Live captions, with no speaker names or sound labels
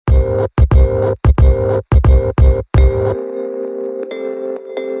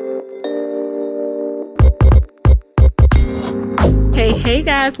Hey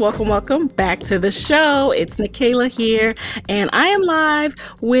guys, welcome back to the show. It's Nikayla here, and I am live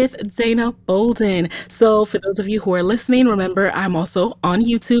with Dayna Bolden. So for those of you who are listening, remember I'm also on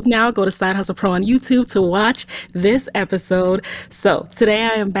YouTube now. Go to Side Hustle Pro on YouTube to watch this episode. So today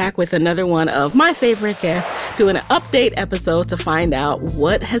I am back with another one of my favorite guests, doing an update episode to find out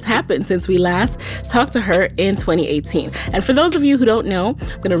what has happened since we last talked to her in 2018. And for those of you who don't know,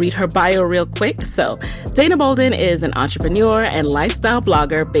 I'm going to read her bio real quick. So Dayna Bolden is an entrepreneur and lifestyle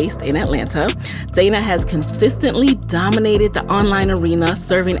blogger based in Atlanta. Dayna has consistently dominated the online arena,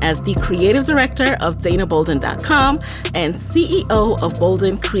 serving as the creative director of DaynaBolden.com and CEO of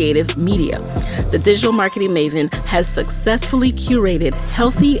Bolden Creative Media. The digital marketing maven has successfully curated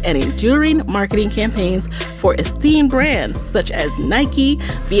healthy and enduring marketing campaigns for esteemed brands such as Nike,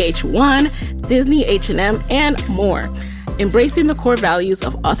 VH1, Disney, H&M, and more. Embracing the core values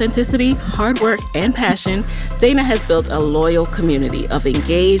of authenticity, hard work, and passion, Dayna has built a loyal community of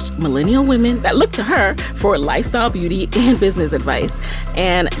engaged millennial women that look to her for lifestyle, beauty, and business advice.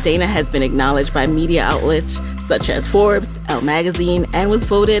 And Dayna has been acknowledged by media outlets such as Forbes, Elle Magazine, and was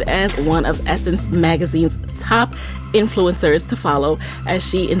voted as one of Essence Magazine's top influencers to follow as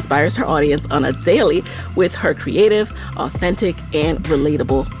she inspires her audience on a daily with her creative, authentic, and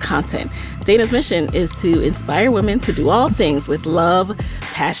relatable content. Dayna's mission is to inspire women to do all things with love,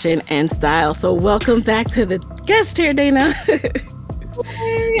 passion, and style. So welcome back to the guest chair, Dayna.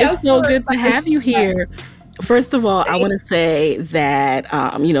 It's so good to have you here. First of all, I want to say that,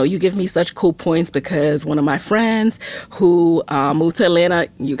 you give me such cool points because one of my friends who moved to Atlanta,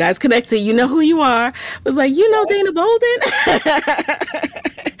 you guys connected, you know who you are, was like, Dayna Bolden?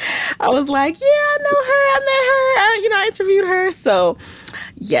 I was like, yeah, I know her. I met her. I interviewed her. So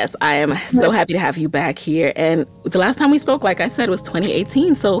yes, I am so happy to have you back here. And the last time we spoke, like I said, was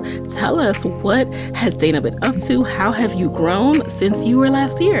 2018. So tell us, what has Dayna been up to? How have you grown since you were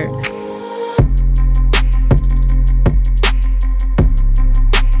last here?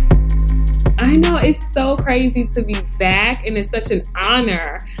 I know, it's so crazy to be back, and it's such an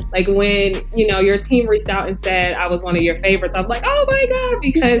honor. Like when, your team reached out and said I was one of your favorites, I'm like, oh my God,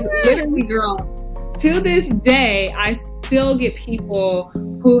 because literally, girl, to this day, I still get people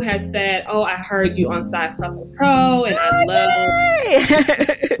who has said, oh, I heard you on Side Hustle Pro, and I love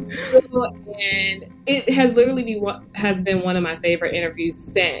you. And it has literally been one of my favorite interviews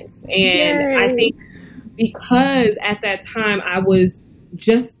since. And I think because at that time I was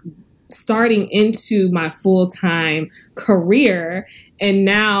just starting into my full-time career, and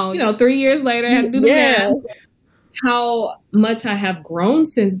now 3 years later I have to do the math, how much I have grown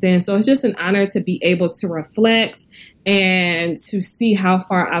since then. So it's just an honor to be able to reflect and to see how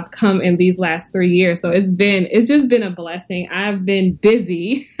far I've come in these last 3 years. So it's just been a blessing. I've been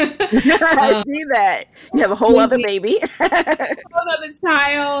busy. I see that. You have a whole other baby. A whole other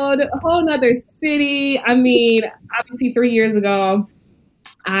child, a whole other city. I mean, obviously 3 years ago,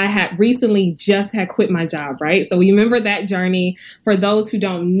 I had recently just quit my job, right? So you remember that journey. For those who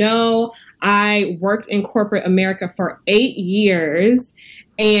don't know, I worked in corporate America for 8 years.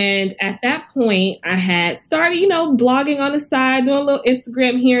 And at that point, I had started, blogging on the side, doing a little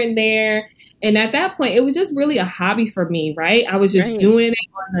Instagram here and there. And at that point, it was just really a hobby for me, right? I was just doing it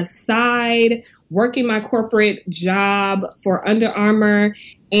on the side, working my corporate job for Under Armour.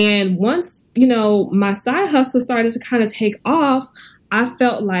 And once, my side hustle started to kind of take off, I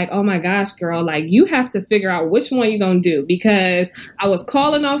felt like, oh my gosh, girl, like you have to figure out which one you're going to do, because I was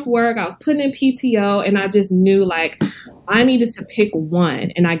calling off work. I was putting in PTO, and I just knew like I needed to pick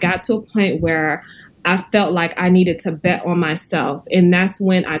one. And I got to a point where I felt like I needed to bet on myself. And that's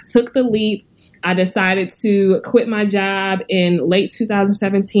when I took the leap. I decided to quit my job in late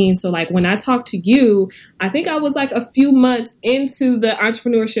 2017. So like when I talked to you, I think I was like a few months into the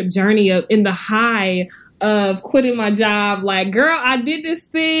entrepreneurship journey in the high of quitting my job. Like, girl, I did this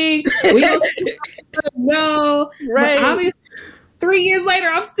thing. We don't know. Right. But obviously 3 years later,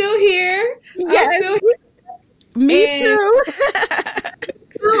 I'm still here. Yes. I'm still here. Me too.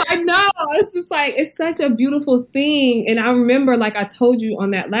 I know. It's just like, it's such a beautiful thing. And I remember, like I told you on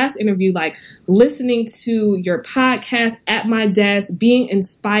that last interview, like listening to your podcast at my desk, being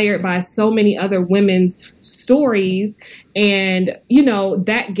inspired by so many other women's stories. And,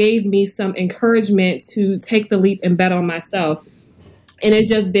 that gave me some encouragement to take the leap and bet on myself. And it's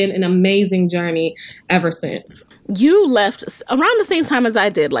just been an amazing journey ever since. You left around the same time as I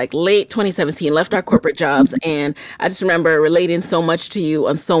did, like late 2017, left our corporate jobs. And I just remember relating so much to you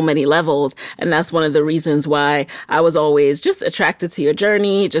on so many levels. And that's one of the reasons why I was always just attracted to your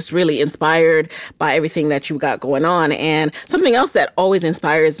journey, just really inspired by everything that you got going on. And something else that always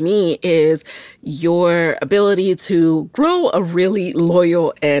inspires me is your ability to grow a really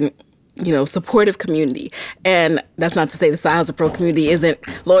loyal and supportive community. And that's not to say the Side Hustle Pro community isn't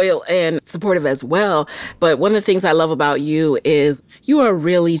loyal and supportive as well. But one of the things I love about you is you are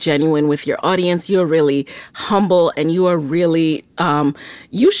really genuine with your audience. You're really humble and you are really,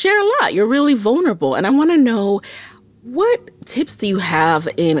 you share a lot. You're really vulnerable. And I want to know, what tips do you have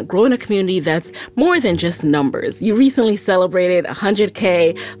in growing a community that's more than just numbers? You recently celebrated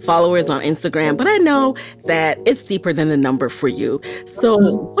 100K followers on Instagram, but I know that it's deeper than the number for you. So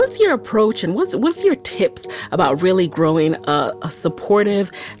what's your approach and what's your tips about really growing a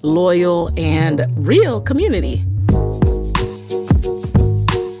supportive, loyal, and real community?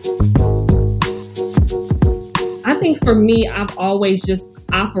 I think for me, I've always just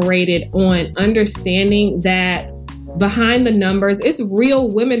operated on understanding that behind the numbers, it's real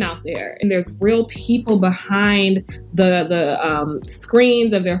women out there, and there's real people behind the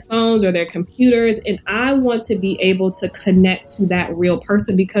screens of their phones or their computers. And I want to be able to connect to that real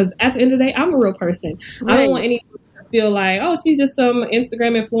person, because at the end of the day, I'm a real person. Right. I don't want anyone to feel like, oh, she's just some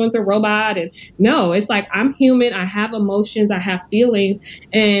Instagram influencer robot. And no, it's like, I'm human. I have emotions. I have feelings.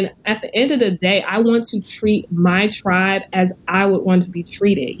 And at the end of the day, I want to treat my tribe as I would want to be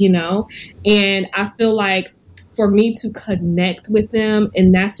treated, And I feel like for me to connect with them,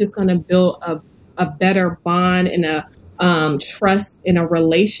 and that's just going to build a better bond and a trust in a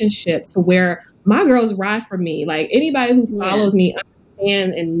relationship to where my girls ride for me. Like, anybody who follows me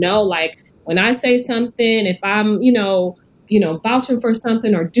understand and know, like, when I say something, if I'm, vouching for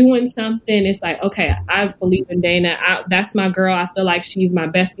something or doing something, it's like, okay, I believe in Dayna. That's my girl. I feel like she's my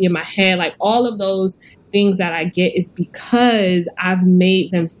bestie in my head. Like, all of those things that I get is because I've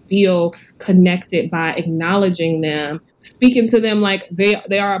made them feel connected by acknowledging them, speaking to them like they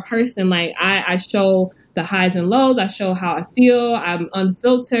are a person. Like, I show the highs and lows. I show how I feel. I'm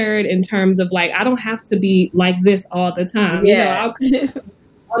unfiltered in terms of, like, I don't have to be like this all the time. I'll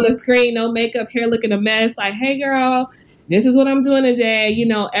on the screen, no makeup, hair looking a mess. Like, hey girl, this is what I'm doing today.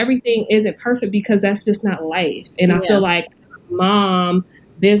 Everything isn't perfect because that's just not life. And I feel like mom,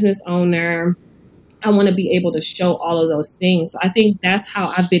 business owner, I want to be able to show all of those things. So I think that's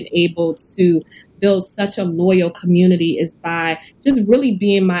how I've been able to build such a loyal community, is by just really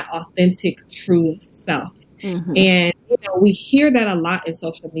being my authentic, true self. Mm-hmm. And, we hear that a lot in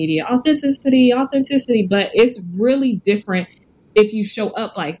social media, authenticity, but it's really different if you show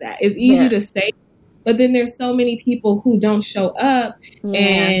up like that. It's easy to say, but then there's so many people who don't show up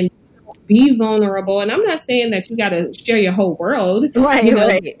and be vulnerable. And I'm not saying that you got to share your whole world.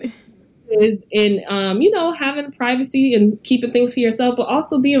 Right. Is in, having privacy and keeping things to yourself, but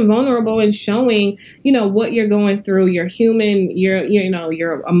also being vulnerable and showing, what you're going through, your human,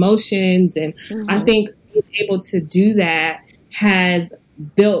 your emotions. And I think being able to do that has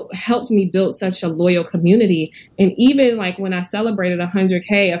helped me build such a loyal community. And even like when I celebrated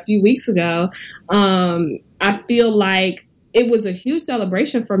 100K a few weeks ago, I feel like it was a huge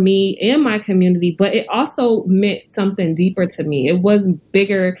celebration for me and my community, but it also meant something deeper to me. It wasn't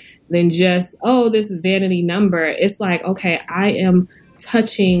bigger than just, oh, this is vanity number. It's like, okay, I am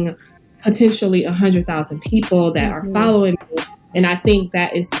touching potentially 100,000 people that are following me. And I think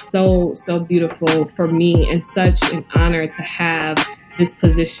that is so, so beautiful for me, and such an honor to have this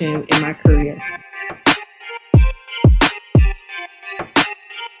position in my career.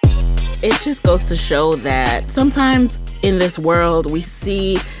 It just goes to show that sometimes in this world we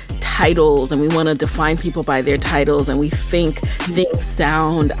see titles and we want to define people by their titles, and we think things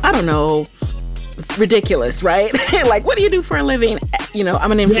sound, I don't know, ridiculous, right? Like, what do you do for a living?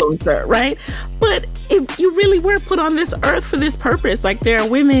 I'm an influencer, right? But if you really were put on this earth for this purpose, like, there are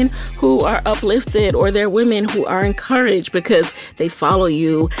women who are uplifted, or there are women who are encouraged because they follow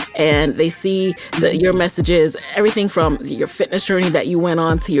you and they see your messages, everything from your fitness journey that you went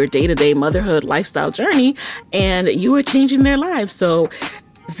on to your day-to-day motherhood lifestyle journey, and you are changing their lives. So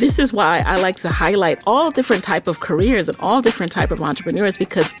this is why I like to highlight all different type of careers and all different type of entrepreneurs,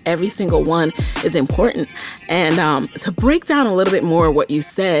 because every single one is important. And to break down a little bit more what you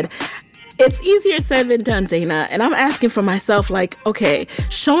said, it's easier said than done, Dayna. And I'm asking for myself, like, okay,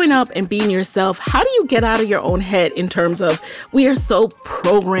 showing up and being yourself, how do you get out of your own head in terms of, we are so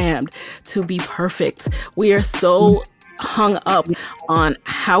programmed to be perfect. We are so hung up on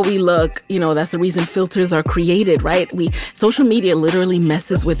how we look. You know, that's the reason filters are created, right? Social media literally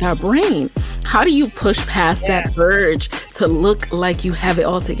messes with our brain. How do you push past that urge to look like you have it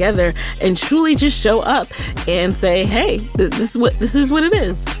all together and truly just show up and say, hey, this is what it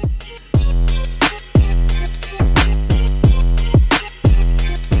is?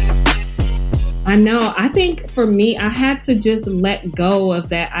 I know. I think for me, I had to just let go of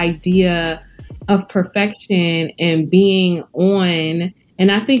that idea of perfection and being on.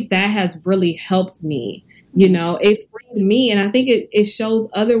 And I think that has really helped me. You know, it freed me. And I think it shows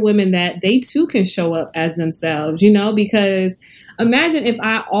other women that they too can show up as themselves, you know, because imagine if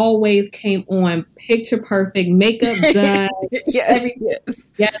I always came on picture perfect, makeup done, everything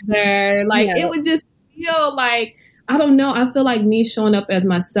together. Like it would just feel like, I don't know. I feel like me showing up as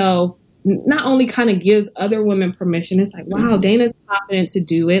myself not only kind of gives other women permission. It's like, wow, Dayna's confident to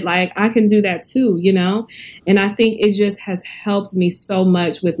do it. Like I can do that too, you know? And I think it just has helped me so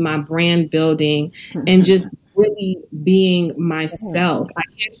much with my brand building and just really being myself. I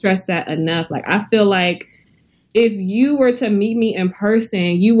can't stress that enough. Like I feel like if you were to meet me in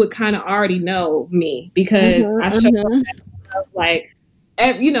person, you would kind of already know me because I show up as myself, like,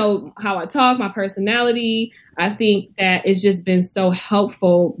 you know, how I talk, my personality. I think that it's just been so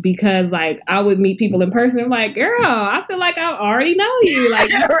helpful because like I would meet people in person. I'm like, girl, I feel like I already know you.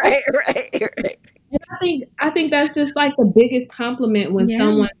 Like, right. And I think that's just like the biggest compliment when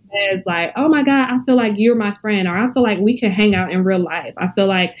someone says like, oh my God, I feel like you're my friend, or I feel like we can hang out in real life. I feel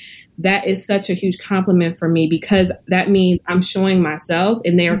like that is such a huge compliment for me because that means I'm showing myself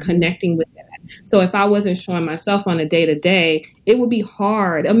and they are connecting with that. So if I wasn't showing myself on a day-to-day, it would be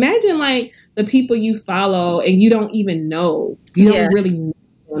hard. Imagine like the people you follow and you don't even know. You don't really know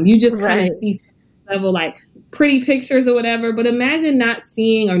them. You just kind of see some level like pretty pictures or whatever. But imagine not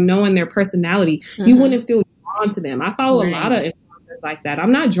seeing or knowing their personality. You wouldn't feel drawn to them. I follow a lot of influencers like that.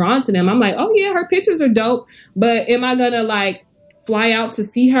 I'm not drawn to them. I'm like, oh yeah, her pictures are dope. But am I going to like fly out to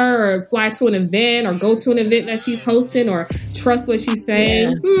see her or fly to an event or go to an event that she's hosting or trust what she's saying?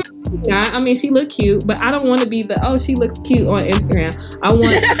 Yeah. I mean, she looked cute, but I don't want to be she looks cute on Instagram. I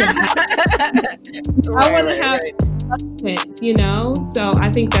want to have substance, you know? So I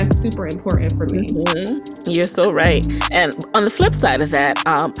think that's super important for me. You're so right. And on the flip side of that,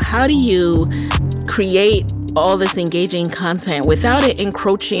 how do you create all this engaging content without it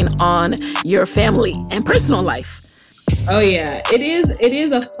encroaching on your family and personal life? Oh yeah, it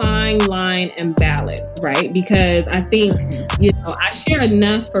is a fine line and balance, right? Because I think, you know, I share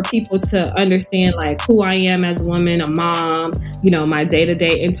enough for people to understand like who I am as a woman, a mom, you know, my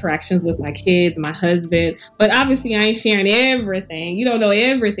day-to-day interactions with my kids, my husband. But obviously I ain't sharing everything. You don't know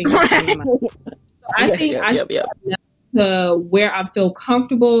everything. So I think I share enough to where I feel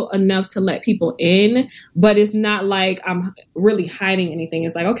comfortable enough to let people in, but it's not like I'm really hiding anything.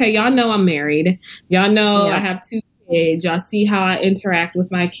 It's like, okay, y'all know I'm married. Y'all know I have 2 kids. Y'all see how I interact with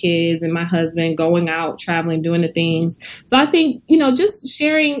my kids and my husband, going out, traveling, doing the things. So I think, you know, just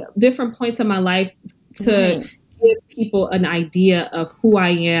sharing different points of my life to give people an idea of who I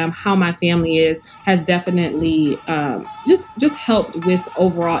am, how my family is, has definitely just helped with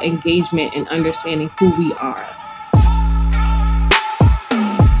overall engagement and understanding who we are.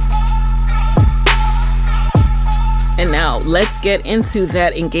 And now let's get into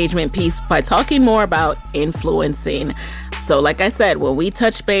that engagement piece by talking more about influencing. So like I said, when we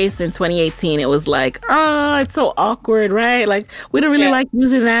touched base in 2018, it was like, it's so awkward, right? Like we don't really like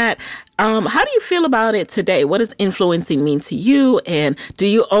using that. How do you feel about it today? What does influencing mean to you? And do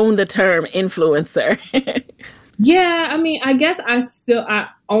you own the term influencer? Yeah, I mean, I guess I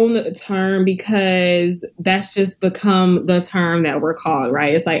own the term because that's just become the term that we're called,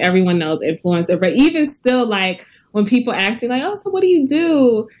 right? It's like everyone knows influencer, but even still, like when people ask me like, oh, so what do you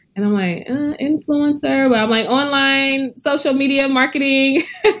do? And I'm like, influencer. But I'm like, online social media marketing.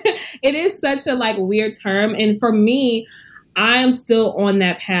 It is such a like weird term. And for me, I am still on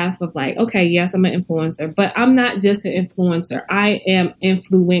that path of like, okay, yes, I'm an influencer, but I'm not just an influencer. I am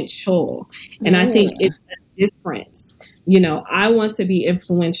influential. And I think it's a difference. You know, I want to be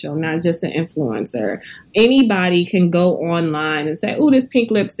influential, not just an influencer. Anybody can go online and say, oh, this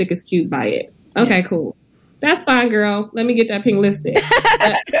pink lipstick is cute, buy it. Okay, cool. That's fine, girl. Let me get that pink lipstick.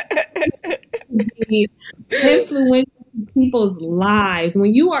 Influential people's lives.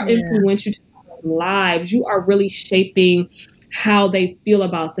 When you are influential to people's lives, you are really shaping how they feel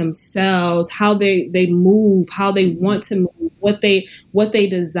about themselves, how they move, how they want to move, what they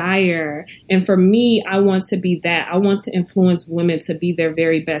desire. And for me, I want to be that. I want to influence women to be their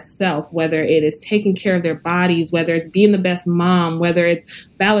very best self, whether it is taking care of their bodies, whether it's being the best mom, whether it's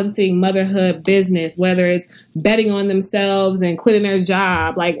balancing motherhood, business, whether it's betting on themselves and quitting their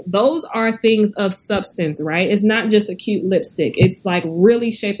job. Like, those are things of substance, right? It's not just a cute lipstick. It's like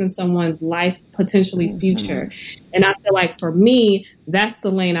really shaping someone's life, potentially future. And I feel like for me, that's the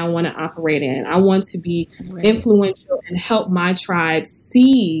lane I want to operate in. I want to be influential and help my tribe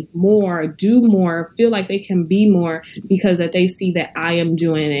see more, do more, feel like they can be more because that they see that I am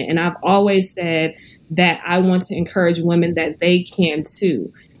doing it. And I've always said that I want to encourage women that they can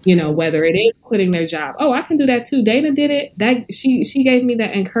too. You know, whether it is quitting their job. Oh, I can do that too. Dayna did it. That she gave me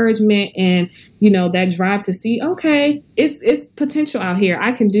that encouragement and, you know, that drive to see, okay, it's potential out here.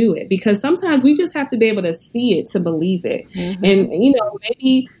 I can do it. Because sometimes we just have to be able to see it to believe it. And, you know,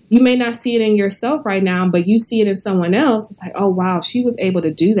 maybe you may not see it in yourself right now, but you see it in someone else. It's like, oh, wow, she was able to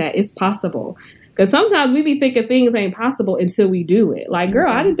do that. It's possible. Because sometimes we be thinking things ain't possible until we do it. Like, girl,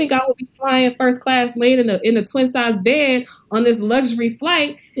 I didn't think I would be flying first class, laying in a twin size bed on this luxury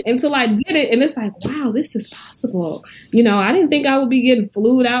flight until I did it. And it's like, wow, this is possible. You know, I didn't think I would be getting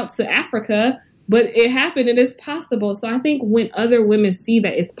flued out to Africa, but it happened and it's possible. So I think when other women see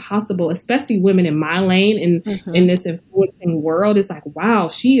that it's possible, especially women in my lane in this influencing world, it's like, wow,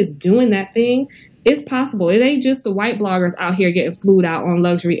 she is doing that thing. It's possible. It ain't just the white bloggers out here getting flued out on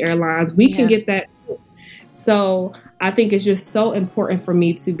luxury airlines. We can get that too. So I think it's just so important for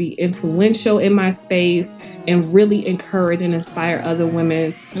me to be influential in my space and really encourage and inspire other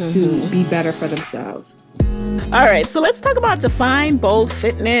women to be better for themselves. All right, so let's talk about Define Bold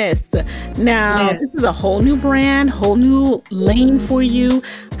Fitness. Now, this is a whole new brand, whole new lane for you.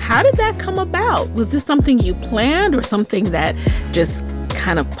 How did that come about? Was this something you planned or something that just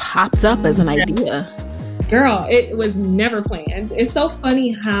kind of popped up as an idea? Girl, it was never planned. It's so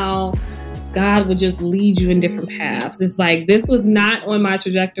funny how God would just lead you in different paths. It's like, this was not on my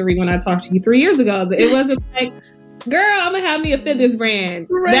trajectory when I talked to you 3 years ago. It wasn't like, girl, I'm gonna have me a fitness brand.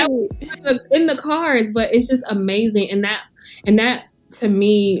 Right. That was in the cards, but it's just amazing. And that to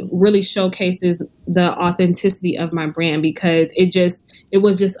me really showcases the authenticity of my brand, because it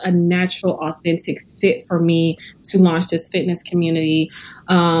was just a natural, authentic fit for me to launch this fitness community.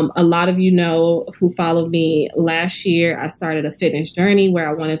 A lot of you know who followed me last year, I started a fitness journey where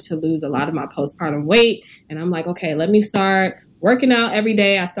I wanted to lose a lot of my postpartum weight. And I'm like, okay, let me start working out every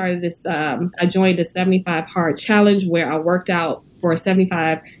day. I started this, I joined the 75 hard challenge where I worked out for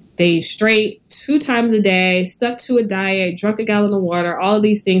 75 days straight, 2 times a day, stuck to a diet, drunk a gallon of water, all of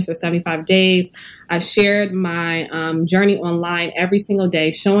these things for 75 days. I shared my journey online every single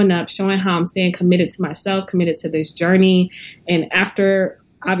day, showing up, showing how I'm staying committed to myself, committed to this journey. And after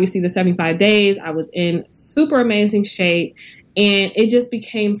obviously the 75 days, I was in super amazing shape. And it just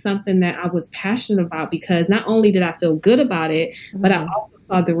became something that I was passionate about, because not only did I feel good about it, but I also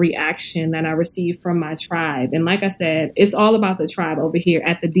saw the reaction that I received from my tribe. And like I said, it's all about the tribe over here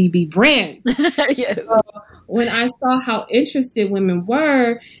at the DB Brands. Yes. So when I saw how interested women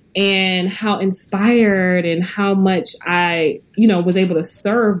were and how inspired and how much I, was able to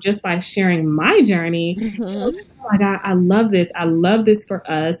serve just by sharing my journey, I was like, oh my God, I love this. I love this for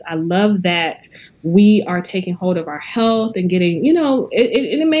us. I love that we are taking hold of our health and getting,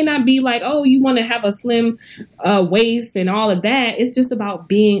 it may not be like, oh, you want to have a slim waist and all of that. It's just about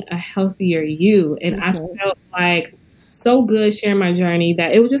being a healthier you. And I felt like so good sharing my journey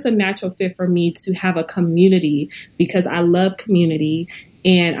that it was just a natural fit for me to have a community, because I love community.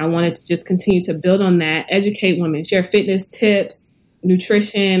 And I wanted to just continue to build on that, educate women, share fitness tips,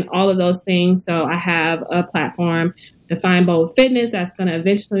 nutrition, all of those things. So I have a platform, Define Bold Fitness, that's going to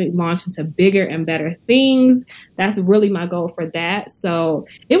eventually launch into bigger and better things. That's really my goal for that. So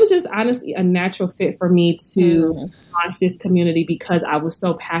it was just honestly a natural fit for me to launch this community, because I was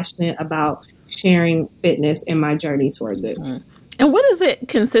so passionate about sharing fitness and my journey towards it. And what does it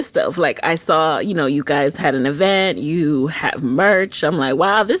consist of? Like, I saw, you guys had an event, you have merch. I'm like,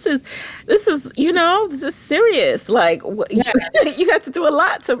 wow, this is serious. Like, you had to do a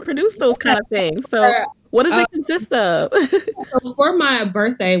lot to produce those kind of things. So what does it consist of? So for my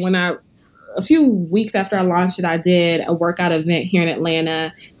birthday, a few weeks after I launched it, I did a workout event here in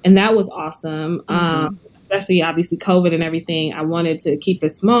Atlanta, and that was awesome. Especially obviously COVID and everything. I wanted to keep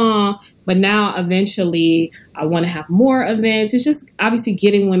it small, but now eventually I want to have more events. It's just obviously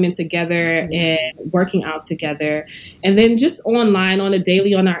getting women together and working out together. And then just online on a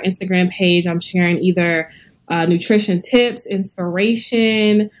daily on our Instagram page, I'm sharing either nutrition tips,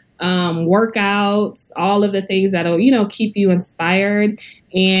 inspiration, workouts, all of the things that'll, keep you inspired.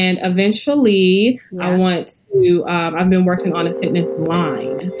 And eventually, I Yeah. want to, I've been working on a fitness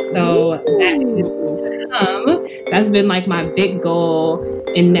line. So that is to come. That's been like my big goal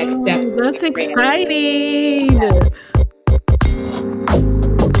and next steps. Oh, that's exciting.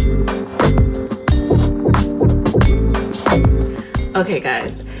 Okay,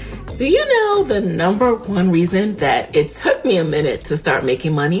 guys. Do you know the number one reason that it took me a minute to start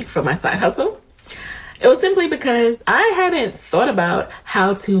making money from my side hustle? It was simply because I hadn't thought about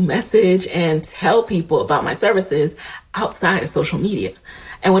how to message and tell people about my services outside of social media.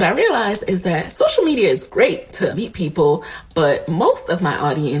 And what I realized is that social media is great to meet people, but most of my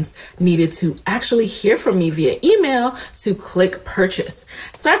audience needed to actually hear from me via email to click purchase.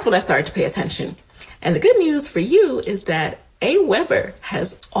 So that's when I started to pay attention. And the good news for you is that Aweber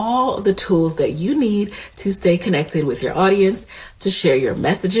has all of the tools that you need to stay connected with your audience, to share your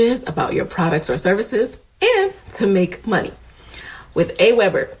messages about your products or services, and to make money. With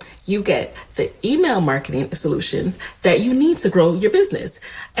Aweber, you get the email marketing solutions that you need to grow your business.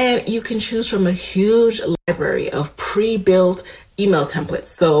 And you can choose from a huge library of pre-built email templates.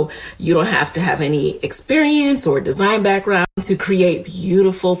 So you don't have to have any experience or design background to create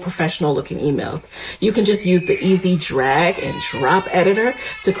beautiful professional looking emails. You can just use the easy drag and drop editor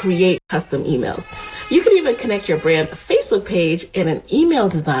to create custom emails. You can even connect your brand's Facebook page and an email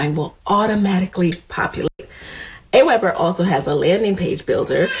design will automatically populate. Aweber also has a landing page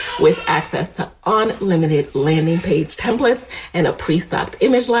builder with access to unlimited landing page templates and a pre-stocked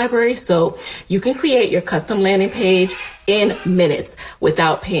image library, so you can create your custom landing page in minutes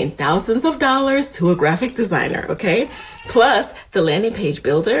without paying thousands of dollars to a graphic designer, okay? Plus, the landing page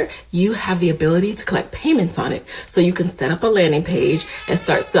builder, you have the ability to collect payments on it, so you can set up a landing page and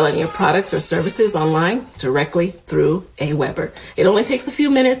start selling your products or services online directly through Aweber. It only takes a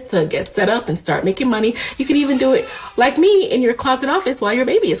few minutes to get set up and start making money. You can even do it like me in your closet office while your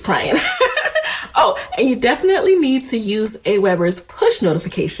baby is crying. Oh, and you definitely need to use Aweber's push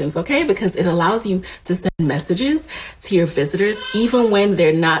notifications, okay? Because it allows you to send messages to your visitors even when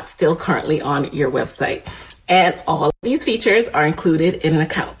they're not still currently on your website. And all of these features are included in an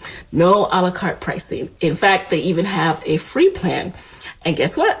account. No a la carte pricing. In fact, they even have a free plan. And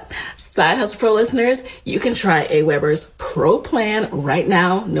guess what? Side Hustle Pro listeners, you can try Aweber's Pro plan right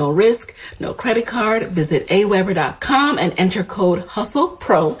now. No risk, no credit card. Visit aweber.com and enter code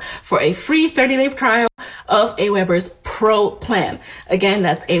HustlePro for a free 30-day trial of Aweber's Pro plan. Again,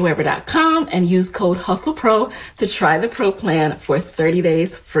 that's aweber.com and use code HustlePro to try the Pro plan for 30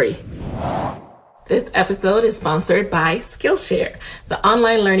 days free. This episode is sponsored by Skillshare. The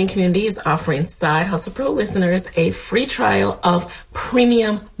online learning community is offering Side Hustle Pro listeners a free trial of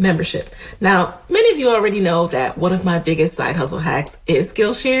premium membership. Now, many of you already know that one of my biggest side hustle hacks is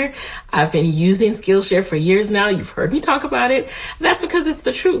Skillshare. I've been using Skillshare for years now. You've heard me talk about it. That's because it's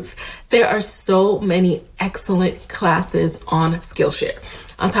the truth. There are so many excellent classes on Skillshare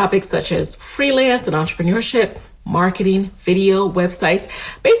on topics such as freelance and entrepreneurship, marketing, video, websites,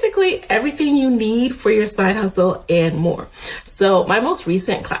 basically everything you need for your side hustle and more. So my most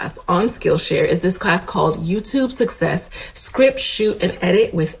recent class on Skillshare is this class called YouTube Success, Script, Shoot, and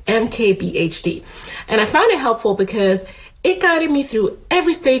Edit with MKBHD. And I found it helpful because it guided me through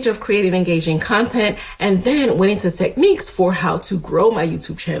every stage of creating engaging content and then went into techniques for how to grow my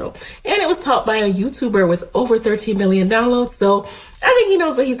YouTube channel. And it was taught by a YouTuber with over 13 million downloads. So I think he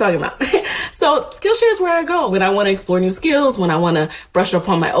knows what he's talking about. So Skillshare is where I go when I want to explore new skills, when I want to brush up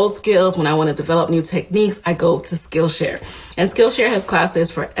on my old skills, when I want to develop new techniques, I go to Skillshare. And Skillshare has classes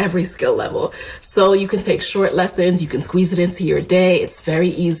for every skill level. So you can take short lessons, you can squeeze it into your day. It's very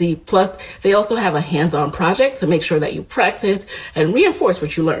easy. Plus, they also have a hands-on project to make sure that you practice and reinforce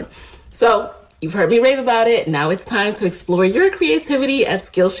what you learn. So you've heard me rave about it. Now it's time to explore your creativity at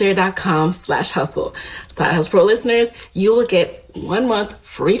Skillshare.com/hustle. Side Hustle Pro listeners, you will get 1 month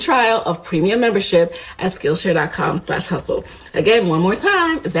free trial of premium membership at Skillshare.com/hustle. Again, one more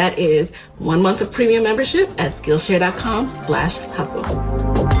time, that is 1 month of premium membership at Skillshare.com/hustle.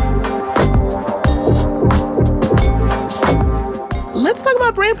 Let's talk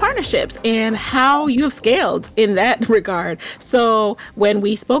about brand partnerships and how you have scaled in that regard. So when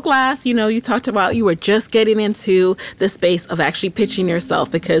we spoke last, you talked about you were just getting into the space of actually pitching yourself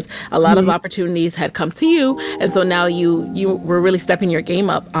because a lot of opportunities had come to you. And so now you were really stepping your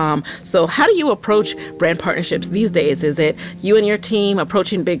game up. So how do you approach brand partnerships these days? Is it you and your team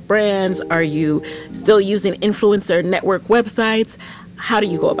approaching big brands? Are you still using influencer network websites? How do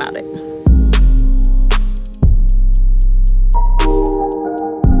you go about it?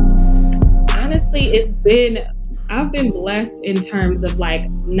 Honestly, it's been I've been blessed in terms of like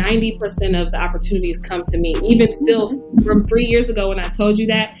 90% of the opportunities come to me. Even still from 3 years ago when I told you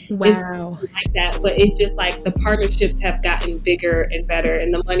that, it's Wow. like that. But it's just like the partnerships have gotten bigger and better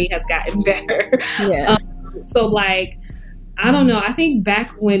and the money has gotten better. Yeah. So like, I don't know. I think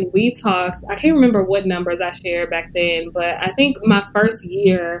back when we talked, I can't remember what numbers I shared back then, but I think my first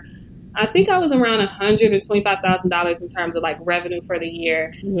year, I think I was around $125,000 in terms of like revenue for the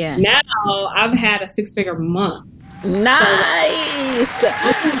year. Yeah. Now I've had a 6-figure month. Nice.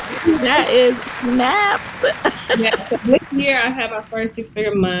 That is snaps. Yeah, so this year I have my first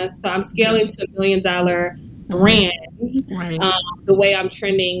 6-figure month. So I'm scaling to $1 million brands. Right. The way I'm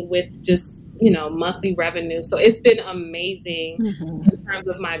trending with just, monthly revenue. So it's been amazing in terms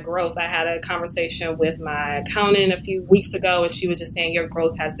of my growth. I had a conversation with my accountant a few weeks ago, and she was just saying your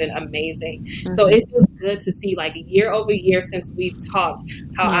growth has been amazing. So it's just good to see like year over year since we've talked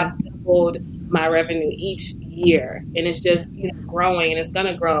how I've doubled my revenue each year, and it's just growing, and it's going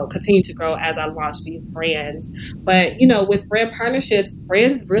to continue to grow as I launch these brands. But with brand partnerships,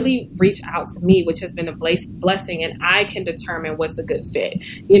 brands really reach out to me, which has been a blessing, and I can determine what's a good fit.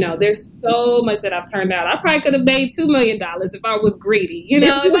 There's so much that I've turned out. I probably could have made $2 million if I was greedy.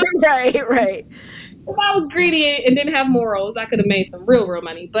 Right. If I was greedy and didn't have morals, I could have made some real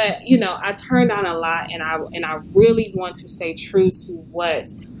money. But I turned down a lot, and I really want to stay true to what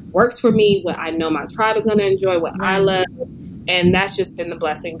works for me, what I know my tribe is going to enjoy, what I love. And that's just been the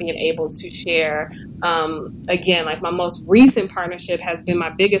blessing, being able to share. Again, like my most recent partnership has been my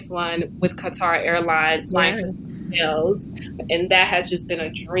biggest one with Qatar Airlines, flying to sales. And that has just been a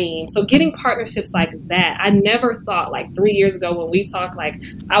dream. So getting partnerships like that, I never thought like 3 years ago when we talked, like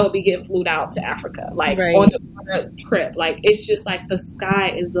I would be getting flew out to Africa, like on a trip. Like, it's just like the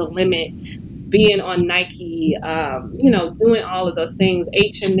sky is the limit. Being on Nike, doing all of those things,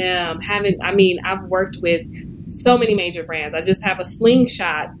 H&M, I've worked with so many major brands. I just have a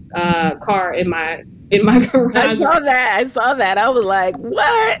slingshot car in my garage. I saw that. I was like,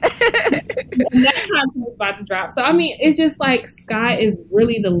 what? And that content is about to drop. So, it's just like sky is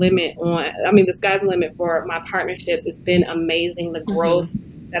really the limit the sky's the limit for my partnerships. It's been amazing. The growth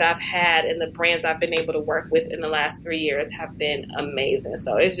that I've had and the brands I've been able to work with in the last 3 years have been amazing.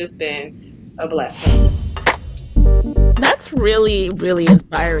 So it's just been a blessing. That's really, really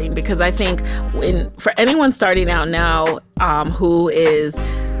inspiring, because I think for anyone starting out now who is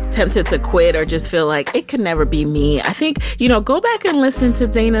tempted to quit or just feel like it can never be me, I think, go back and listen to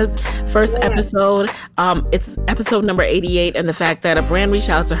Dayna's first episode. It's episode number 88, and the fact that a brand reached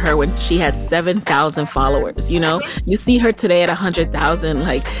out to her when she had 7,000 followers. You see her today at 100,000.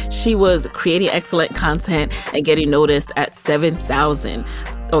 Like, she was creating excellent content and getting noticed at 7,000.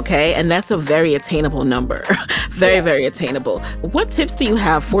 Okay. And that's a very attainable number. Very, very attainable. What tips do you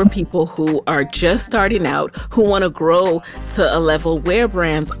have for people who are just starting out, who want to grow to a level where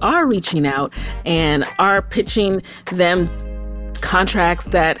brands are reaching out and are pitching them contracts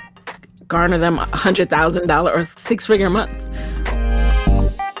that garner them $100,000 or 6-figure months?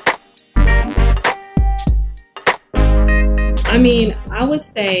 I would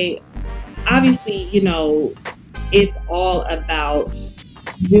say, obviously, it's all about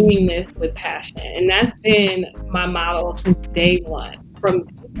doing this with passion. And that's been my model since day one. From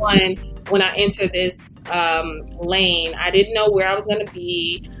day one, when I entered this lane, I didn't know where I was going to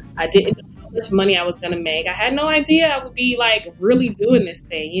be. I didn't know how much money I was going to make. I had no idea I would be like really doing this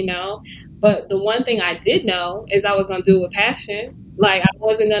thing, But the one thing I did know is I was going to do it with passion. Like, I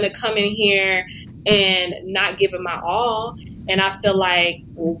wasn't going to come in here and not give it my all. And I feel like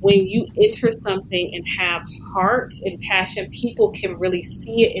when you enter something and have heart and passion, people can really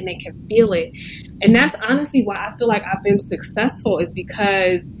see it and they can feel it. And that's honestly why I feel like I've been successful, is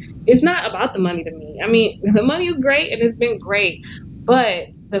because it's not about the money to me. The money is great and it's been great, but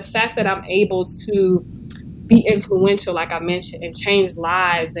the fact that I'm able to be influential, like I mentioned, and change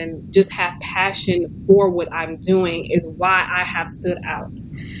lives and just have passion for what I'm doing is why I have stood out.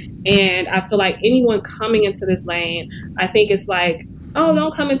 And I feel like anyone coming into this lane, I think it's like, oh,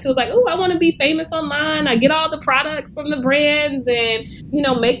 don't come into it's like, oh, I want to be famous online. I get all the products from the brands and,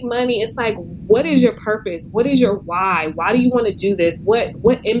 make money. It's like, what is your purpose? What is your why? Why do you want to do this? What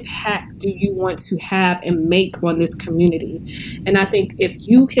impact do you want to have and make on this community? And I think if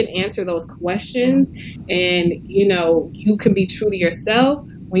you can answer those questions and, you can be true to yourself,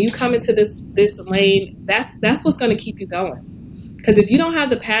 when you come into this lane, that's what's going to keep you going. Because if you don't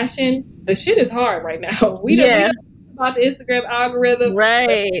have the passion, the shit is hard right now. We don't about the Instagram algorithm.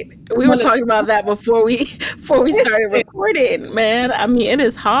 Right. We were talking about that before we started recording, man. It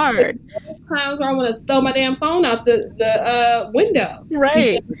is hard. It's times where I want to throw my damn phone out the window because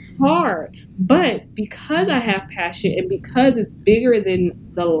Right. it's hard. But because I have passion and because it's bigger than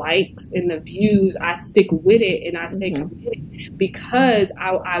the likes and the views, I stick with it and I stay committed because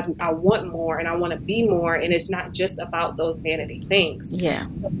I want more and I want to be more. And it's not just about those vanity things. Yeah.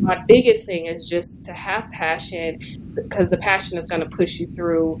 So my biggest thing is just to have passion, because the passion is going to push you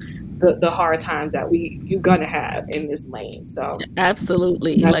through the hard times that you're going to have in this lane. So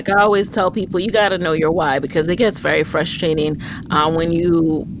absolutely. Like I always tell people, you got to know your why, because it gets very frustrating when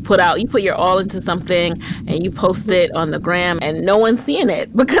you put your all into something and you post it on the gram and no one's seeing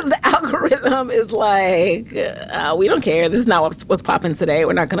it because the algorithm is like, we don't care. This is not what's popping today.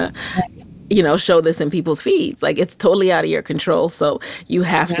 We're not going to show this in people's feeds. Like, it's totally out of your control. So you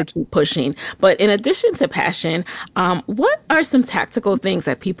have to keep pushing. But in addition to passion, what are some tactical things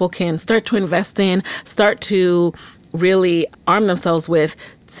that people can start to invest in, start to really arm themselves with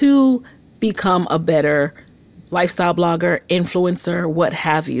to become a better lifestyle blogger, influencer, what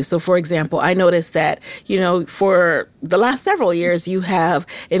have you? So for example, I noticed that, for the last several years, you have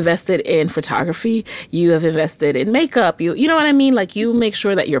invested in photography, you have invested in makeup, you know what I mean? Like, you make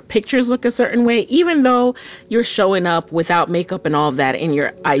sure that your pictures look a certain way, even though you're showing up without makeup and all of that in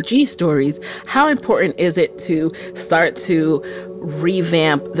your IG stories. How important is it to start to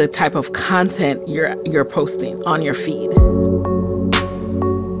revamp the type of content you're posting on your feed?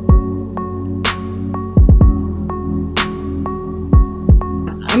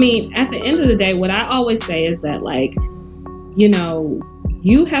 I mean, at the end of the day, what I always say is that, like,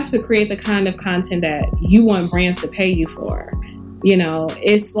 you have to create the kind of content that you want brands to pay you for.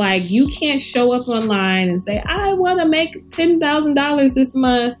 It's like, you can't show up online and say, I want to make $10,000 this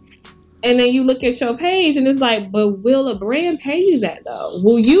month. And then you look at your page and it's like, but will a brand pay you that though?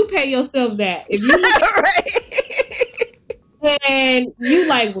 Will you pay yourself that? If you look at right. And you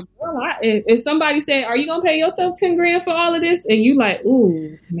like, well, if somebody said, are you going to pay yourself 10 grand for all of this? And you like,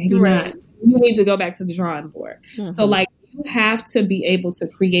 ooh, maybe not. You need to go back to the drawing board. Mm-hmm. So like, you have to be able to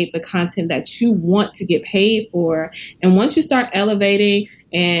create the content that you want to get paid for. And once you start elevating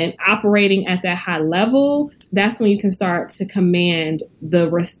and operating at that high level, that's when you can start to command the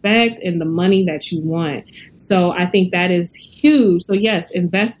respect and the money that you want. So I think that is huge. So yes,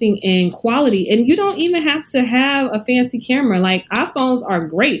 investing in quality. And you don't even have to have a fancy camera. Like, iPhones are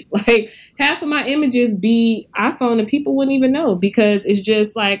great. Like, half of my images be iPhone and people wouldn't even know, because it's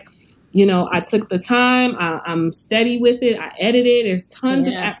just like, I took the time, I'm steady with it, I edit it. There's tons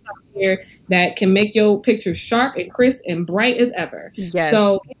of apps out there that can make your pictures sharp and crisp and bright as ever. Yes.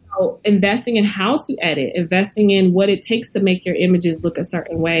 So, investing in how to edit, investing in what it takes to make your images look a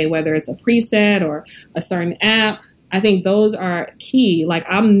certain way, whether it's a preset or a certain app, I think those are key. Like,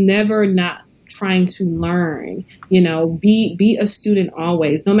 I'm never not trying to learn, be a student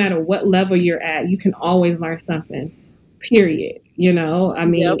always. No matter what level you're at, you can always learn something, period. I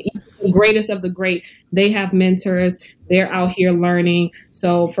mean, even the greatest of the great, they have mentors. They're out here learning.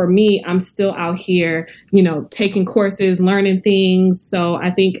 So for me, I'm still out here, taking courses, learning things. So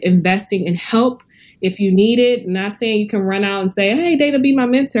I think investing in help, if you need it, not saying you can run out and say, hey, Dayna, be my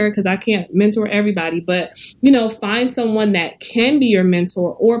mentor, because I can't mentor everybody. But, find someone that can be your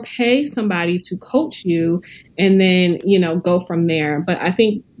mentor, or pay somebody to coach you, and then, go from there. But I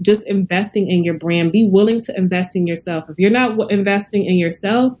think just investing in your brand, be willing to invest in yourself. If you're not investing in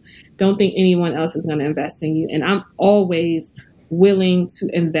yourself, don't think anyone else is going to invest in you. And I'm always willing to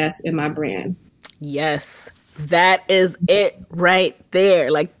invest in my brand. Yes, that is it right there.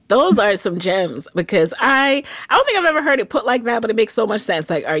 Like, those are some gems, because I don't think I've ever heard it put like that, but it makes so much sense.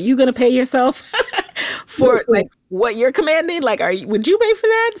 Like, are you going to pay yourself for like what you're commanding? Like, would you pay for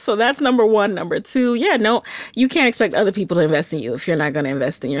that? So that's number one. Number two, no, you can't expect other people to invest in you if you're not going to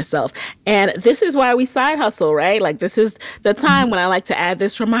invest in yourself. And this is why we side hustle, right? Like, this is the time when I like to add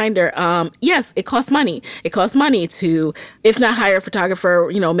this reminder. Yes, it costs money. It costs money to, if not hire a photographer,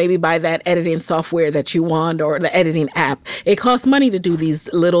 maybe buy that editing software that you want, or the editing app. It costs money to do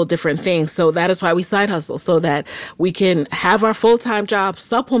these little different things. So that is why we side hustle, so that we can have our full-time job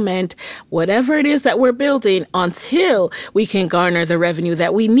supplement whatever it is that we're building until we can garner the revenue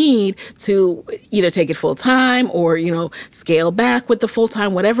that we need to either take it full-time or, scale back with the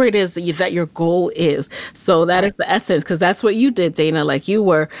full-time, whatever it is that your goal is. So that is the essence, because that's what you did, Dayna. Like, you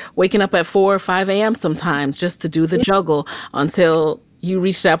were waking up at 4 or 5 a.m. sometimes just to do the juggle until you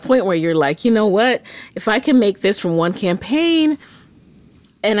reach that point where you're like, you know what, if I can make this from one campaign,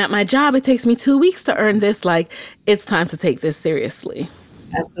 and at my job, it takes me 2 weeks to earn this, like, it's time to take this seriously.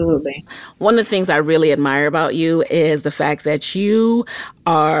 Absolutely. One of the things I really admire about you is the fact that you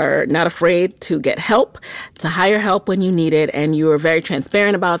are not afraid to get help, to hire help when you need it, and you are very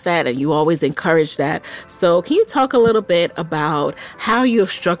transparent about that, and you always encourage that. So can you talk a little bit about how you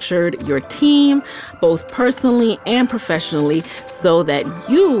have structured your team, both personally and professionally, so that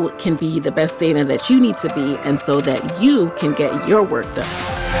you can be the best Dayna that you need to be, and so that you can get your work done?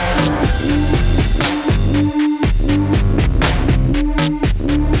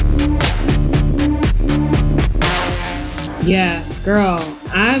 Yeah, girl,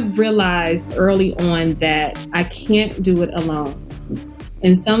 I realized early on that I can't do it alone.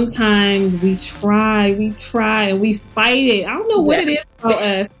 And sometimes we try, and we fight it. I don't know what it is about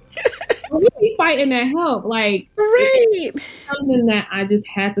us. But we be fighting that help. Like, it's something that I just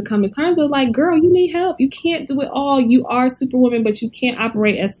had to come to terms with. Like, girl, you need help. You can't do it all. You are Superwoman, but you can't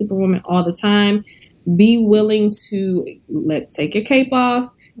operate as Superwoman all the time. Be willing to take your cape off,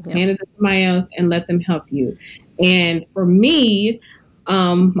 hand it to somebody else, and let them help you. And for me,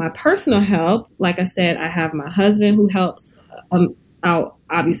 my personal help, like I said, I have my husband who helps out,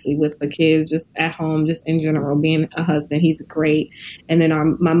 obviously, with the kids, just at home, just in general, being a husband. He's great. And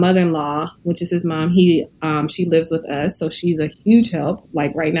then my mother-in-law, which is his mom, she lives with us. So she's a huge help.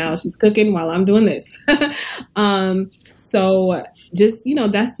 Like right now, she's cooking while I'm doing this. So just,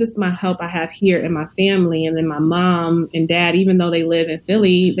 that's just my help I have here in my family. And then my mom and dad, even though they live in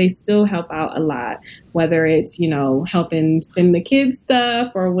Philly, they still help out a lot, whether it's, helping send the kids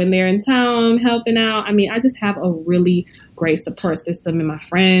stuff or when they're in town helping out. I mean, I just have a really great support system, and my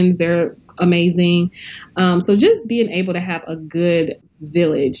friends, they're amazing. So just being able to have a good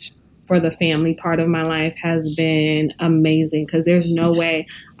village for the family part of my life has been amazing, because there's no way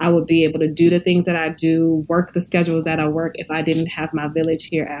I would be able to do the things that I do, work the schedules that I work, if I didn't have my village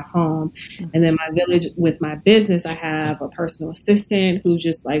here at home. And then my village with my business, I have a personal assistant who's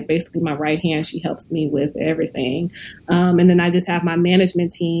just like basically my right hand. She helps me with everything. And then I just have my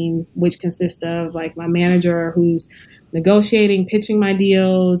management team, which consists of like my manager who's negotiating, pitching my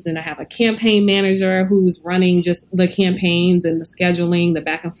deals. And I have a campaign manager who's running just the campaigns and the scheduling, the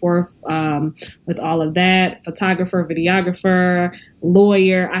back and forth with all of that, photographer, videographer,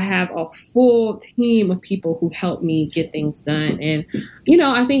 lawyer. I have a full team of people who help me get things done. And,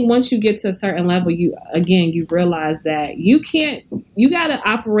 I think once you get to a certain level, you realize that you got to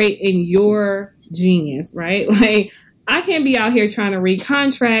operate in your genius, right? Like, I can't be out here trying to read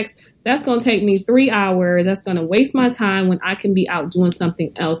contracts. That's going to take me 3 hours. That's going to waste my time when I can be out doing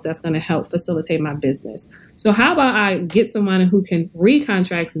something else that's going to help facilitate my business. So how about I get someone who can read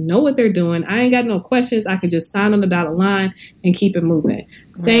contracts, know what they're doing? I ain't got no questions. I can just sign on the dotted line and keep it moving. Right.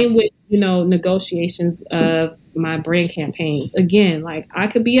 Same with, negotiations of my brand campaigns. Again, like I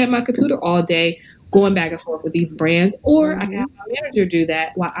could be at my computer all day going back and forth with these brands, or I can have my manager do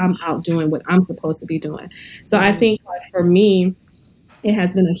that while I'm out doing what I'm supposed to be doing. So I think like for me, it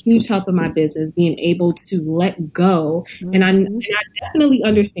has been a huge help in my business, being able to let go. And I definitely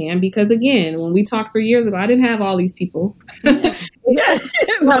understand, because again, when we talked 3 years ago, I didn't have all these people.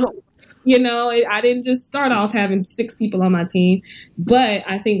 I didn't just start off having 6 people on my team. But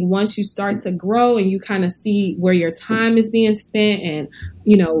I think once you start to grow and you kind of see where your time is being spent, and,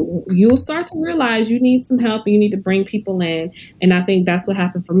 you'll start to realize you need some help and you need to bring people in. And I think that's what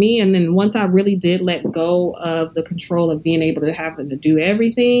happened for me. And then once I really did let go of the control of being able to have them to do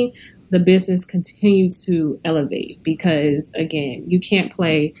everything, the business continued to elevate, because, again, you can't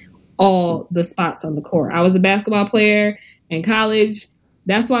play all the spots on the court. I was a basketball player in college.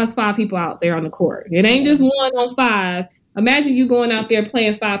 That's why it's 5 people out there on the court. It ain't just 1 on 5. Imagine you going out there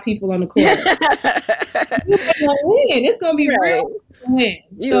playing 5 people on the court. You're going to win. It's going to be real win.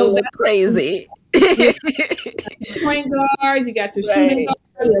 So that's crazy. Point guard, you got your shooting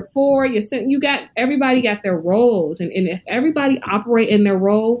guard, your forward, everybody got their roles. And if everybody operate in their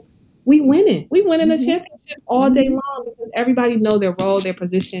role, we winning. We winning the championship all day long, because everybody know their role, their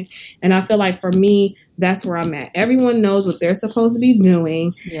position. And I feel like for me, that's where I'm at. Everyone knows what they're supposed to be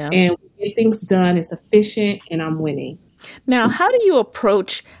doing, and we get things done. It's efficient, and I'm winning. Now, how do you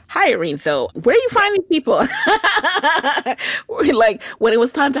approach hiring, though? Where do you find these people? Like when it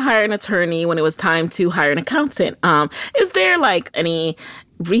was time to hire an attorney, when it was time to hire an accountant, is there like any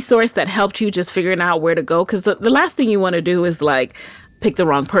resource that helped you just figuring out where to go? Because the last thing you want to do is like pick the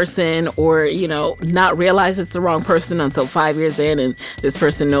wrong person, or, not realize it's the wrong person until 5 years in and this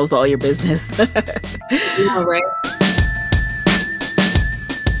person knows all your business. Yeah, right.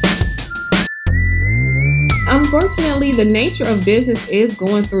 Unfortunately, the nature of business is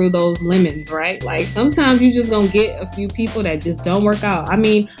going through those lemons, right? Like sometimes you just gonna get a few people that just don't work out. I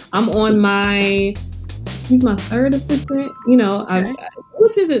mean, I'm on he's my 3rd assistant.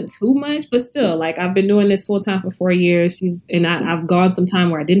 which isn't too much, but still, like I've been doing this full time for 4 years. I've gone some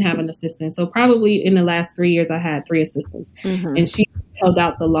time where I didn't have an assistant. So probably in the last 3 years, I had 3 assistants, and she held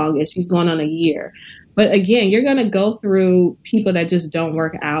out the longest. She's going on a year. But again, you're going to go through people that just don't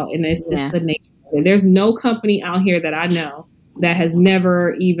work out, and it's just the nature of it. There's no company out here that I know that has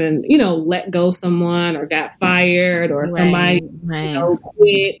never even, let go someone or got fired or somebody,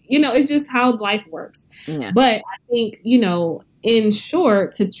 quit. It's just how life works. Yeah. But I think, in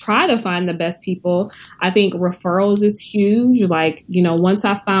short, to try to find the best people, I think referrals is huge. Like, once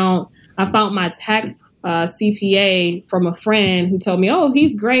I found my tax CPA from a friend who told me, oh,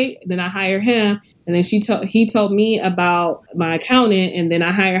 he's great. Then I hire him. And then he told me about my accountant, and then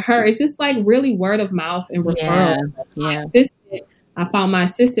I hire her. It's just like really word of mouth and referral. Yeah. I found my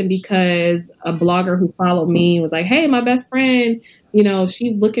assistant because a blogger who followed me was like, hey, my best friend,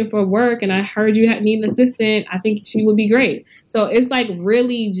 she's looking for work, and I heard you need an assistant. I think she would be great. So it's like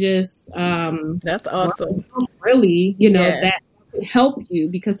really just that's awesome. Really, that could help you,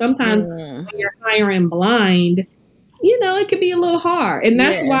 because sometimes when you're hiring blind, it can be a little hard. And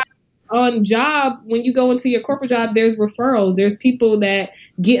that's why on job, when you go into your corporate job, there's referrals. There's people that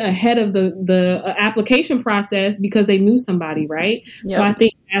get ahead of the application process because they knew somebody, right? Yep. So I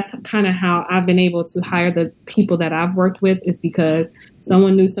think that's kind of how I've been able to hire the people that I've worked with, is because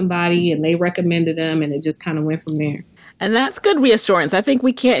someone knew somebody and they recommended them, and it just kind of went from there. And that's good reassurance. I think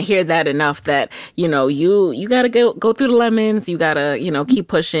we can't hear that enough, that, you got to go through the lemons. You got to, keep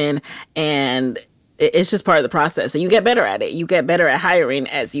pushing, and it's just part of the process, and you get better at it. You get better at hiring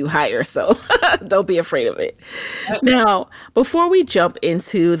as you hire. So don't be afraid of it. Now, before we jump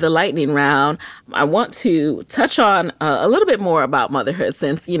into the lightning round, I want to touch on a little bit more about motherhood,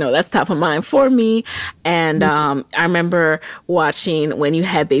 since, that's top of mind for me. And I remember watching when you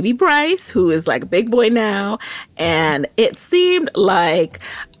had baby Bryce, who is like a big boy now. And it seemed like,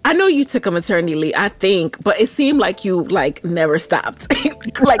 I know you took a maternity leave, I think, but it seemed like you never stopped.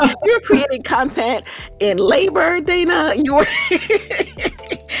 Like you were creating content in labor, Dayna. You were,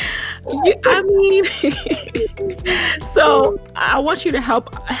 so I want you to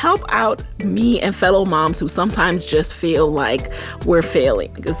help out me and fellow moms who sometimes just feel like we're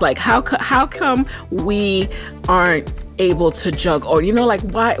failing. It's like, how come we aren't able to juggle, or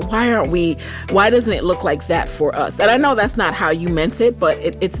why doesn't it look like that for us? And I know that's not how you meant it, but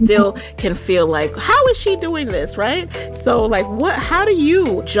it still can feel like, how is she doing this, right? So how do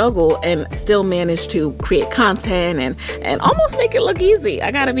you juggle and still manage to create content and almost make it look easy? I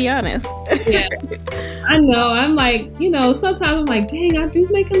gotta be honest. Yeah, I know. I'm like, sometimes I'm like, dang, I do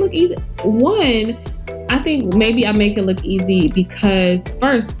make it look easy. One, I think maybe I make it look easy because,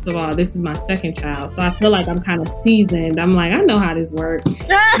 first of all, this is my second child. So I feel like I'm kind of seasoned. I'm like, I know how this works.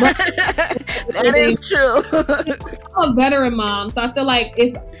 That is true. I'm a veteran mom. So I feel like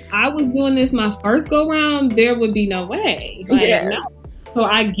if I was doing this my first go round, there would be no way. No. So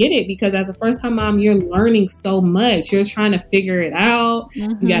I get it, because as a first time mom, you're learning so much. You're trying to figure it out.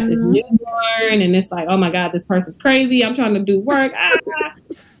 Mm-hmm. You got this newborn, and it's like, oh my God, this person's crazy. I'm trying to do work.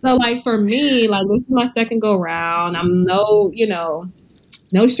 So for me, this is my second go round. I'm no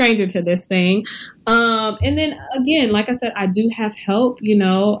stranger to this thing. And then again, like I said, I do have help.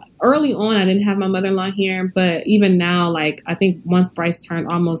 Early on, I didn't have my mother-in-law here, but even now, I think once Bryce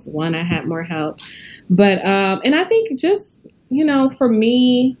turned almost 1, I had more help. But, and I think just, for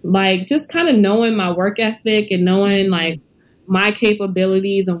me, just kind of knowing my work ethic and knowing my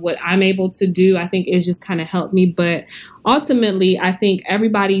capabilities and what I'm able to do, I think is just kind of helped me. But ultimately, I think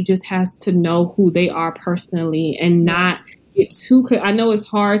everybody just has to know who they are personally and not get too, I know it's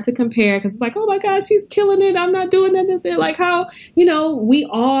hard to compare, because it's like, oh my God, she's killing it, I'm not doing anything. Like how, we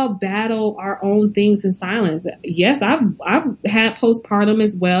all battle our own things in silence. Yes, I've had postpartum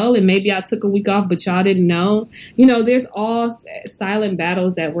as well, and maybe I took a week off, but y'all didn't know. There's all silent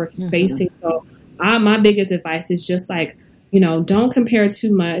battles that we're facing. So my biggest advice is just don't compare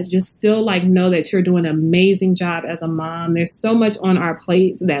too much. Just still know that you're doing an amazing job as a mom. There's so much on our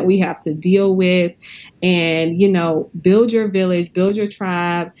plates that we have to deal with, and, build your village, build your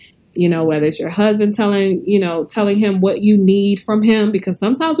tribe, whether it's your husband telling him what you need from him, because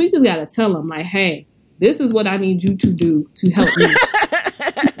sometimes we just got to tell him hey, this is what I need you to do to help me.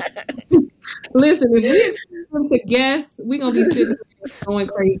 Listen, if we expect them to guess, we're going to be sitting going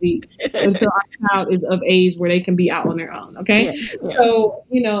crazy until our child is of age where they can be out on their own. Okay. Yeah. So,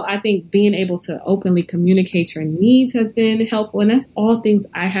 I think being able to openly communicate your needs has been helpful. And that's all things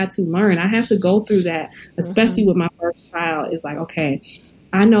I had to learn. I had to go through that, especially with my first child. It's okay,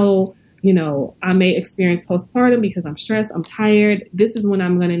 I know, I may experience postpartum because I'm stressed, I'm tired. This is when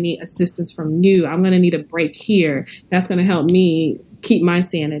I'm going to need assistance from you. I'm going to need a break here. That's going to help me keep my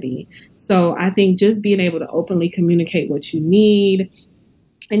sanity. So I think just being able to openly communicate what you need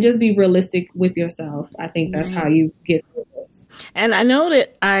and just be realistic with yourself. I think that's how you get through this. And I know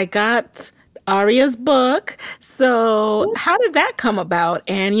that I got Aria's book. So how did that come about?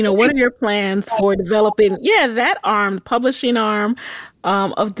 And, what are your plans for developing, that publishing arm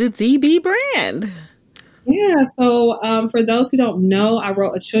of the DB brand? Yeah, so for those who don't know, I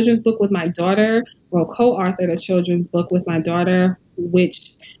wrote a children's book with my daughter, co-authored a children's book with my daughter,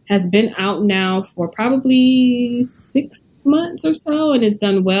 which has been out now for probably 6 months or so, and it's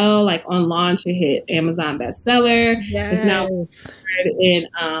done well. Like on launch, it hit Amazon bestseller. Yes. It's now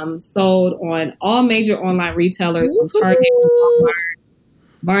and sold on all major online retailers from Target, Walmart,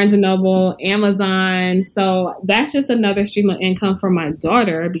 Barnes and Noble, Amazon. So that's just another stream of income for my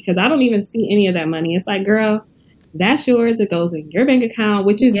daughter because I don't even see any of that money. It's like, girl, that's yours. It goes in your bank account,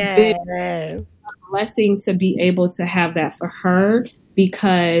 which is big blessing to be able to have that for her.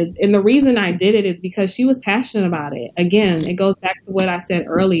 And the reason I did it is because she was passionate about it. Again, it goes back to what I said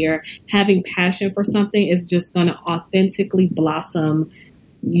earlier. Having passion for something is just going to authentically blossom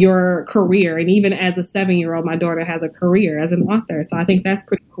your career. And even as a 7-year-old, my daughter has a career as an author. So I think that's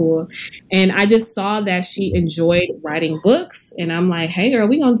pretty cool. And I just saw that she enjoyed writing books. And I'm like, hey, girl,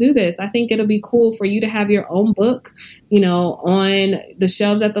 we're going to do this. I think it'll be cool for you to have your own book, on the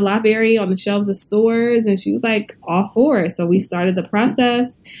shelves at the library, on the shelves of stores. And she was like, all for it. So we started the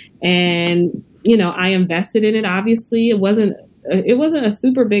process and, I invested in it. Obviously, it wasn't a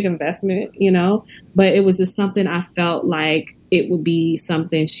super big investment, but it was just something I felt like it would be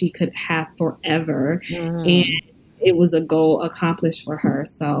something she could have forever. And it was a goal accomplished for her.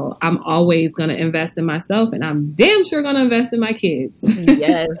 So I'm always going to invest in myself and I'm damn sure going to invest in my kids.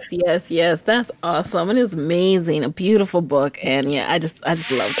 Yes. That's awesome. It is amazing. A beautiful book. And I just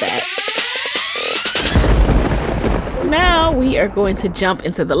love that. Now we are going to jump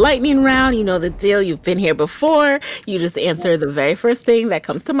into the lightning round. You know the deal. You've been here before. You just answer the very first thing that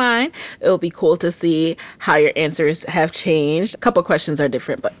comes to mind. It'll be cool to see how your answers have changed. A couple questions are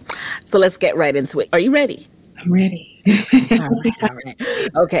different, but so let's get right into it. Are you ready? I'm ready. All right.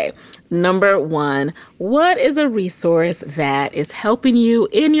 Okay. Number 1, what is a resource that is helping you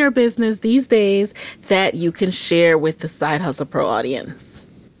in your business these days that you can share with the Side Hustle Pro audience?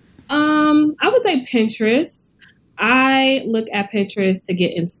 I would say Pinterest. I look at Pinterest to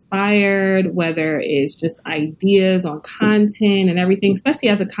get inspired, whether it's just ideas on content and everything, especially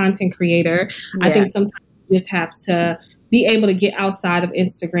as a content creator. Yeah. I think sometimes you just have to be able to get outside of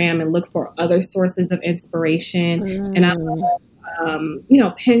Instagram and look for other sources of inspiration. And I love,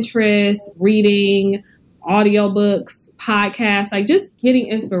 Pinterest, reading, audiobooks, podcasts, like just getting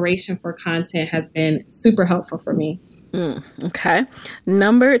inspiration for content has been super helpful for me. Okay.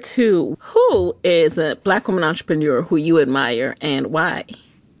 Number 2, who is a Black woman entrepreneur who you admire and why?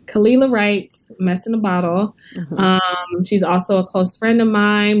 Kalila Wright, Mess in a Bottle. She's also a close friend of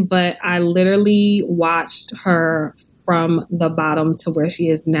mine, but I literally watched her from the bottom to where she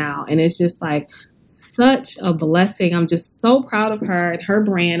is now. And it's just like such a blessing. I'm just so proud of her and her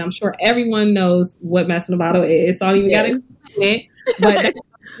brand. I'm sure everyone knows what Mess in a Bottle is, so I don't even got to explain it. But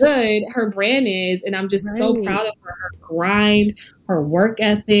good her brand is, and I'm just so proud of her grind, her work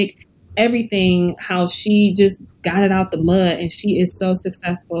ethic, everything, how she just got it out the mud and she is so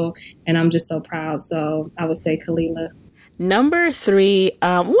successful and I'm just so proud. So I would say Kalila. Number 3,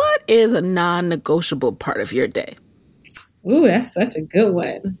 what is a non-negotiable part of your day? Ooh, that's such a good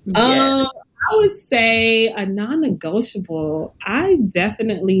one. I would say a non-negotiable. I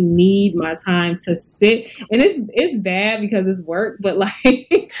definitely need my time to sit, and it's bad because it's work, but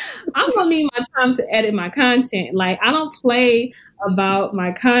like I'm gonna need my time to edit my content. Like I don't play about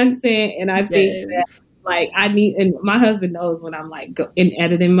my content, and I think that like I need, and my husband knows when I'm like in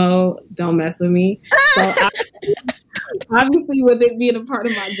editing mode, don't mess with me. So obviously, with it being a part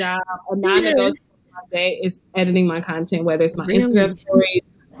of my job, a non-negotiable day is editing my content, whether it's my Instagram stories,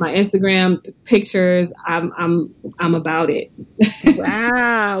 my Instagram pictures. I'm about it.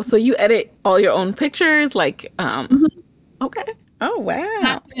 Wow. So you edit all your own pictures? Like, okay. Oh,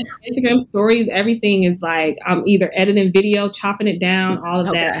 wow. Instagram stories, everything is like, I'm either editing video, chopping it down, all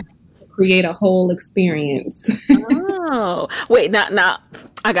of that to create a whole experience. Oh, wait, now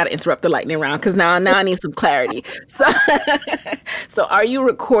I got to interrupt the lightning round because now I need some clarity. So are you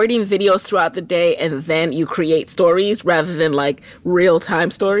recording videos throughout the day and then you create stories rather than like real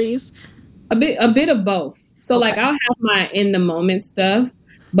time stories? A bit of both. So like I'll have my in the moment stuff,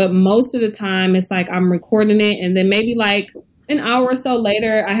 but most of the time it's like I'm recording it and then maybe like an hour or so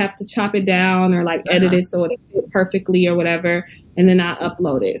later, I have to chop it down or like edit it so it fit perfectly or like edit it so it fit perfectly or whatever. And then I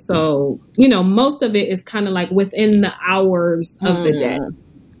upload it. So, most of it is kind of like within the hours of the day.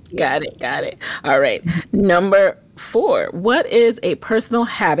 Got it. All right. Number 4, what is a personal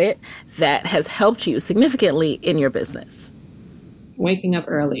habit that has helped you significantly in your business? Waking up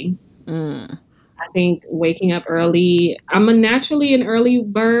early. I think waking up early, I'm naturally an early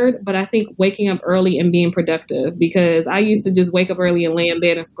bird, but I think waking up early and being productive, because I used to just wake up early and lay in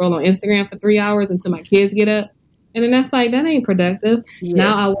bed and scroll on Instagram for 3 hours until my kids get up. And then that ain't productive. Yeah.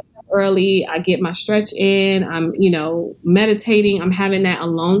 Now I wake up early, I get my stretch in, I'm, meditating, I'm having that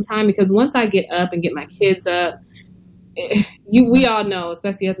alone time, because once I get up and get my kids up, we all know,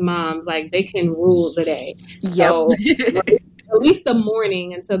 especially as moms, like they can rule the day. Yep. So at least the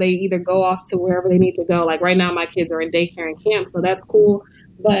morning until they either go off to wherever they need to go. Like right now, my kids are in daycare and camp, so that's cool.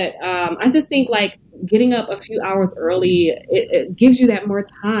 But I just think like getting up a few hours early, it gives you that more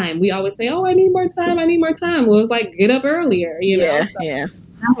time. We always say, "Oh, I need more time. Well, it's like get up earlier, Yeah. That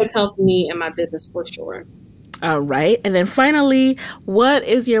has helped me in my business for sure. All right. And then finally, what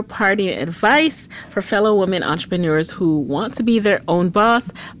is your parting advice for fellow women entrepreneurs who want to be their own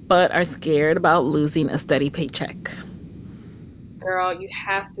boss but are scared about losing a steady paycheck? Girl, you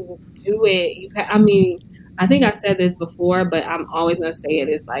have to just do it. I think I said this before, but I'm always going to say it.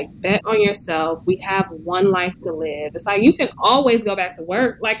 It's like, bet on yourself. We have one life to live. It's like, you can always go back to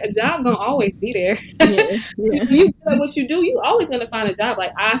work. Like, a job going to always be there. Yeah. You like what you do, you always going to find a job.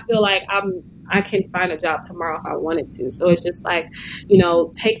 Like, I feel like I can find a job tomorrow if I wanted to. So it's just like,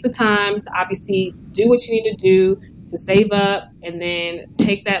 take the time to obviously do what you need to do to save up, and then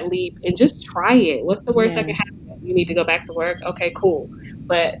take that leap and just try it. What's the worst that can happen? You need to go back to work. Okay, cool.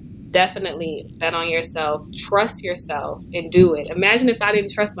 But definitely bet on yourself, trust yourself, and do it. Imagine if I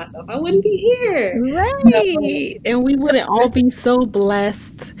didn't trust myself, I wouldn't be here. Right. And we wouldn't all be so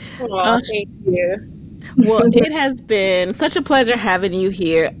blessed. Thank you. Well, it has been such a pleasure having you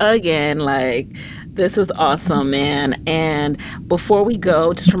here again. Like, this is awesome, man. And before we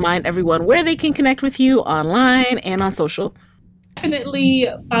go, just remind everyone where they can connect with you online and on social. Definitely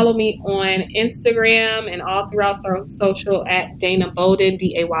follow me on Instagram and all throughout social at Dayna Bolden,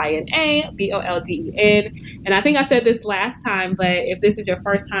 Dayna Bolden. And I think I said this last time, but if this is your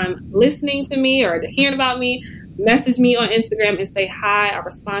first time listening to me or hearing about me, message me on Instagram and say hi. I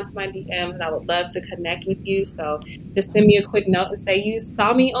respond to my DMs and I would love to connect with you. So just send me a quick note and say you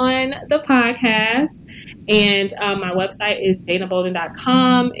saw me on the podcast. And my website is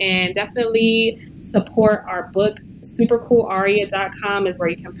daynabolden.com, and definitely support our book. Supercoolaria.com is where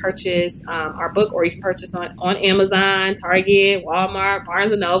you can purchase our book, or you can purchase on Amazon, Target, Walmart,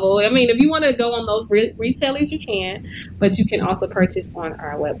 Barnes & Noble. I mean, if you want to go on those retailers, you can, but you can also purchase on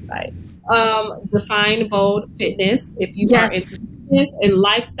our website. Define Bold Fitness, if you are into fitness and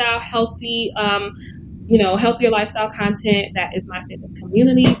lifestyle, healthy, healthier lifestyle content. That is my fitness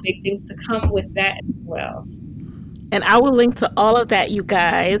community. Big things to come with that as well. And I will link to all of that, you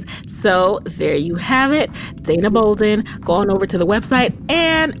guys. So there you have it. Dayna Bolden. Go on over to the website,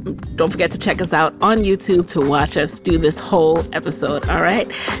 and don't forget to check us out on YouTube to watch us do this whole episode. All right.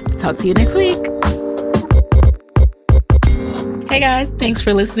 Talk to you next week. Hey guys, thanks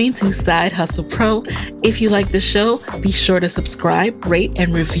for listening to Side Hustle Pro. If you like the show, be sure to subscribe, rate,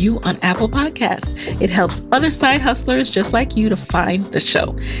 and review on Apple Podcasts. It helps other side hustlers just like you to find the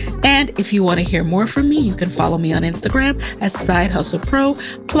show. And if you want to hear more from me, you can follow me on Instagram at Side Hustle Pro.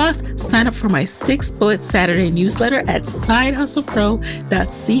 Plus, sign up for my 6-bullet Saturday newsletter at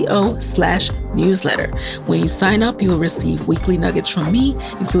sidehustlepro.co/newsletter. When you sign up, you will receive weekly nuggets from me,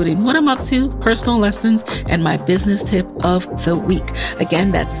 including what I'm up to, personal lessons, and my business tip of the week.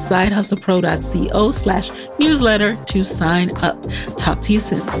 Again, that's sidehustlepro.co/newsletter to sign up. Talk to you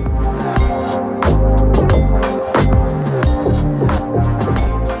soon.